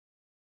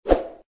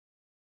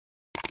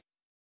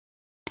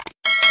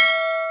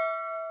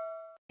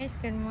Guys,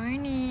 good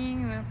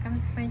morning. Welcome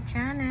to my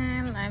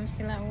channel. I'm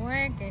still at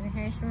work and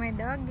here's my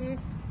doggy.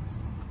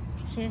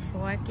 She's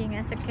working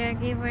as a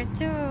caregiver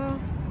too.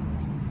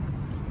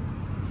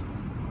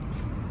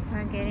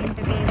 We're getting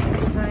to be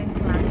going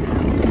to our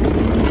house.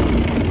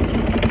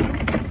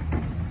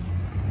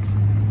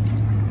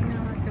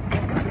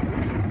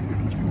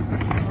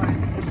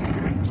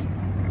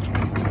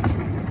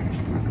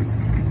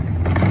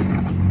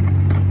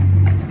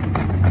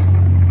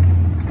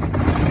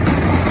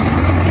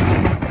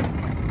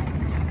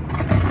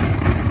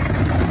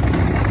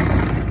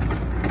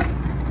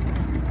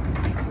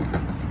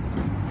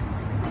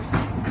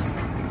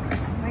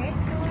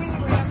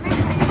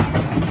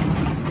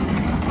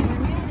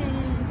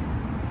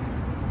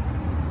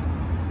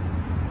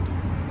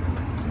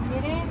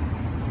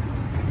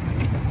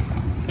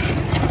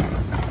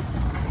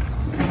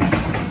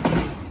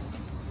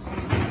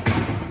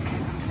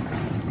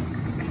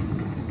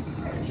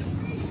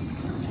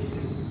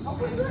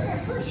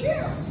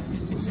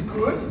 Is it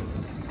good?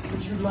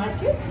 Did you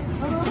like it?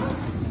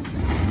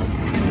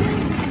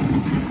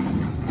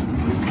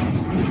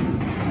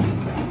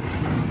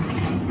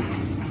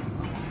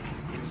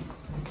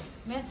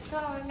 Let's go.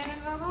 We're gonna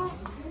go.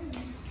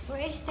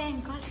 Where is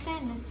Stan? Call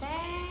Stan.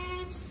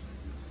 Stan,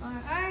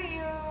 where are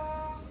you?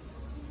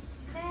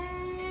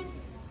 Stan,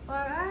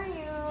 where are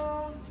you?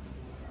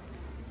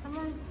 Come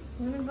on,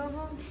 we're gonna go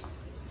home.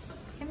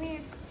 Come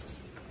here.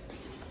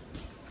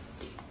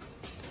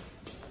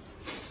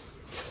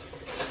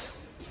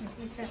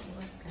 This is at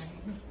work,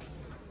 guys.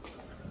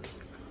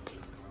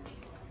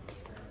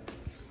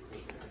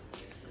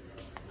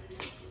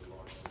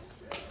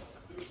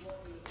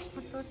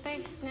 What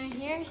text na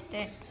here's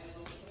text.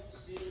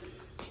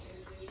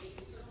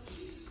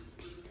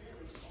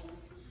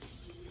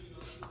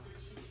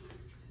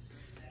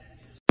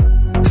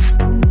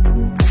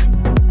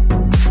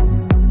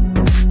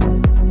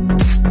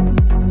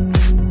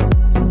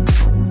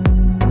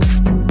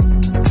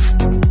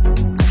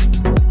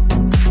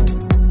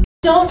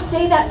 Don't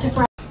say that to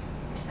Brad.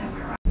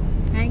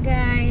 Hi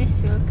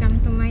guys,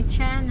 welcome to my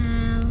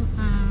channel.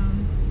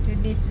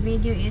 Today's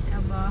video is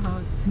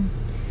about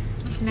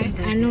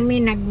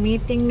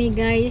nag-meeting mi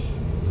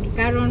guys.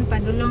 Karon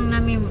padulong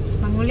nami,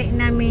 manguli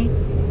nami.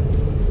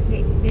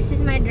 This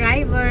is my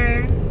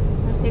driver,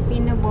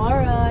 josepina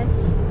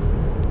burrows.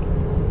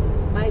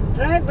 My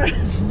driver.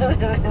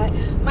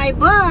 My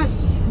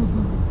boss.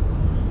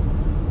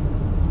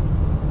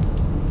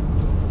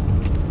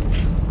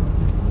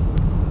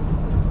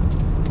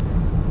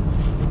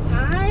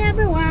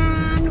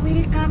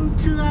 Welcome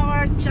to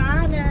our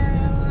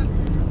channel.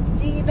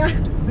 Gina.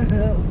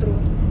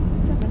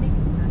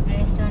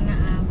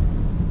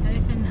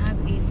 Arizona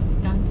Ave is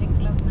country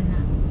club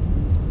na.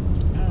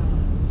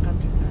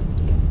 Country club.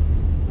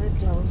 We're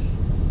close.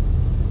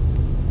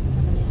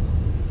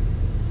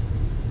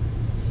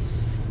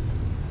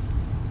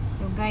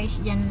 So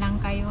guys, yan lang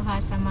kayo ha.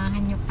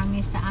 Samahan nyo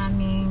kami sa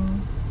aming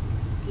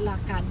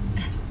lakad.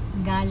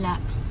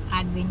 Gala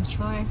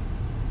adventure.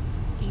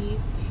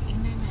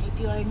 If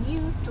you are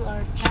new to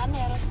our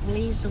channel,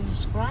 please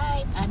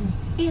subscribe and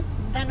hit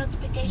the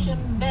notification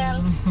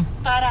bell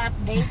para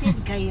updated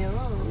kayo.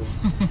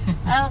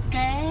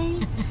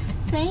 Okay?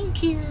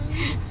 Thank you.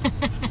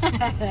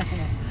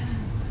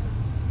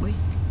 Uy,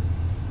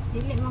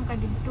 dili man ka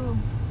dito.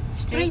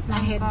 Straight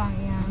ahead. Ka,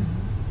 yeah.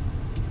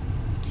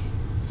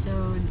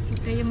 So,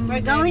 ito yung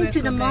we're going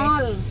to the guys.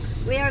 mall.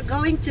 We are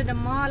going to the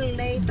mall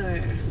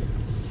later.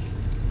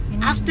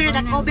 After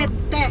the COVID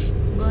test.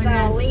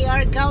 So we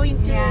are going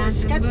to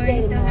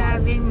Scottsdale Mall.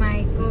 Having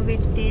my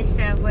COVID test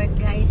sa work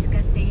guys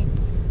kasi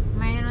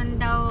mayroon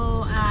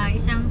daw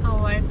isang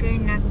coworker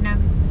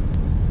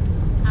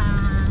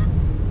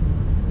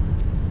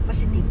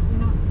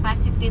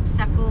positive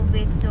sa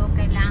COVID, so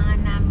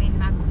kailangan namin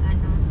mag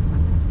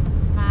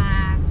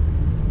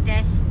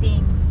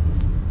testing.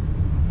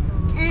 So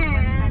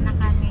punta na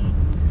kami.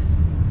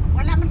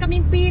 Wala man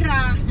kaming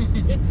pira.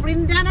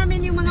 I-prinda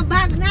namin yung mga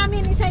bag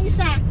namin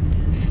isa-isa.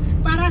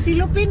 Para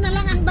silupin na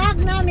lang ang bag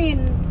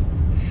namin.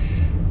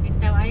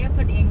 Ito, ayaw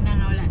po din na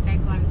wala tayo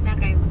kwarta.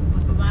 Kaya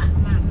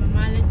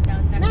mamalas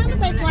daw. Ano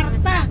tayo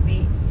kwarta?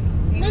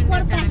 May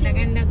kwarta si...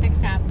 Tagan daw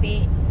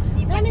tagsapi.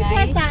 May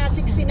kwarta,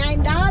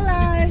 $69.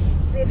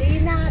 Si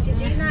Gina,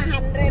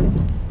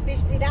 $150.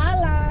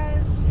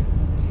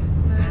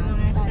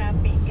 Mga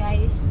sapi,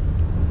 guys.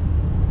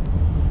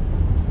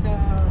 So,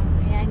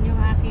 ayan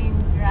yung aking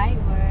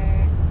driver.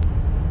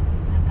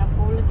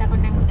 Nakapulot ako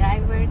ng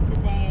driver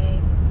today.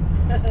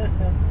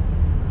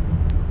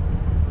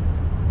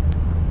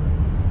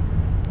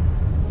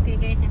 Okay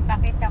guys,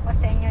 ipakita ko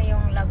sa inyo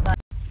yung labas.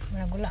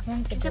 Nagula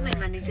man Isa may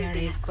manager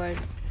na record.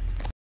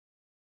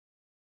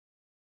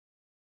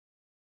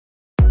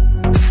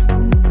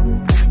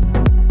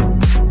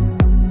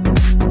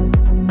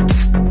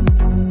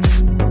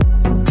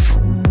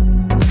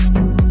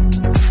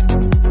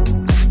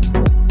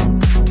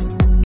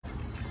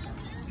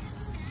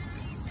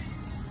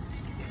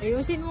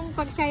 Ayusin mong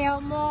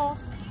pagsayaw mo.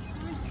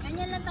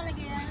 Ganyan lang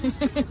talaga yan.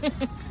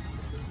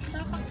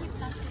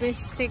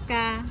 Pweste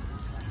ka.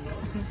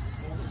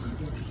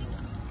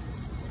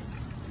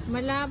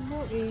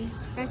 Malabo eh.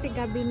 Kasi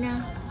gabi na.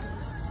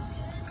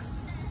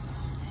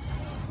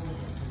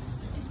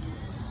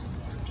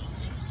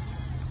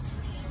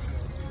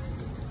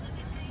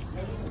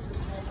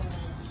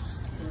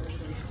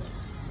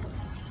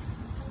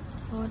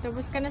 Oh,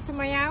 tapos ka na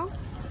sumayaw?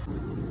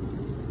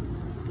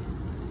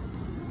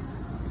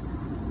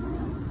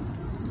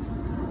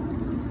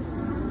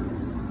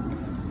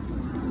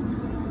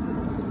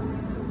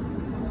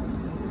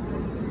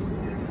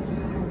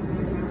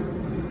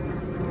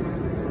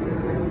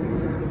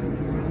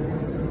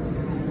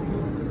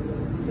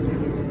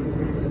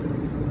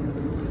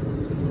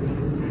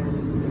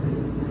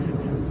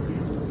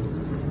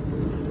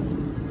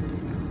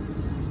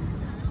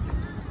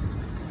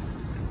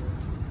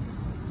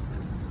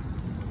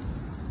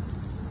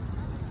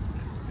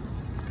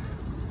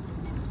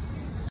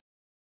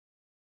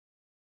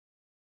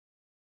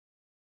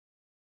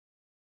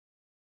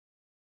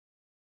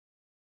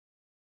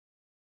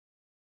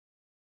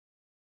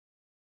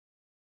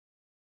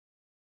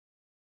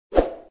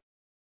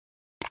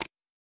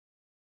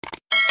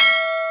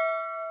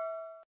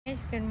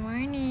 Guys, good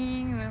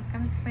morning.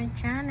 Welcome to my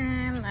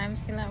channel. I'm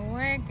still at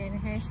work and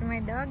here's my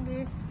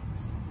doggy.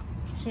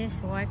 She's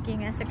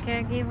working as a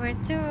caregiver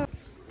too.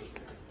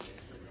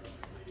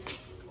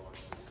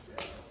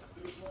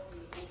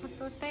 What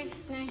to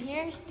text na?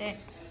 Here's the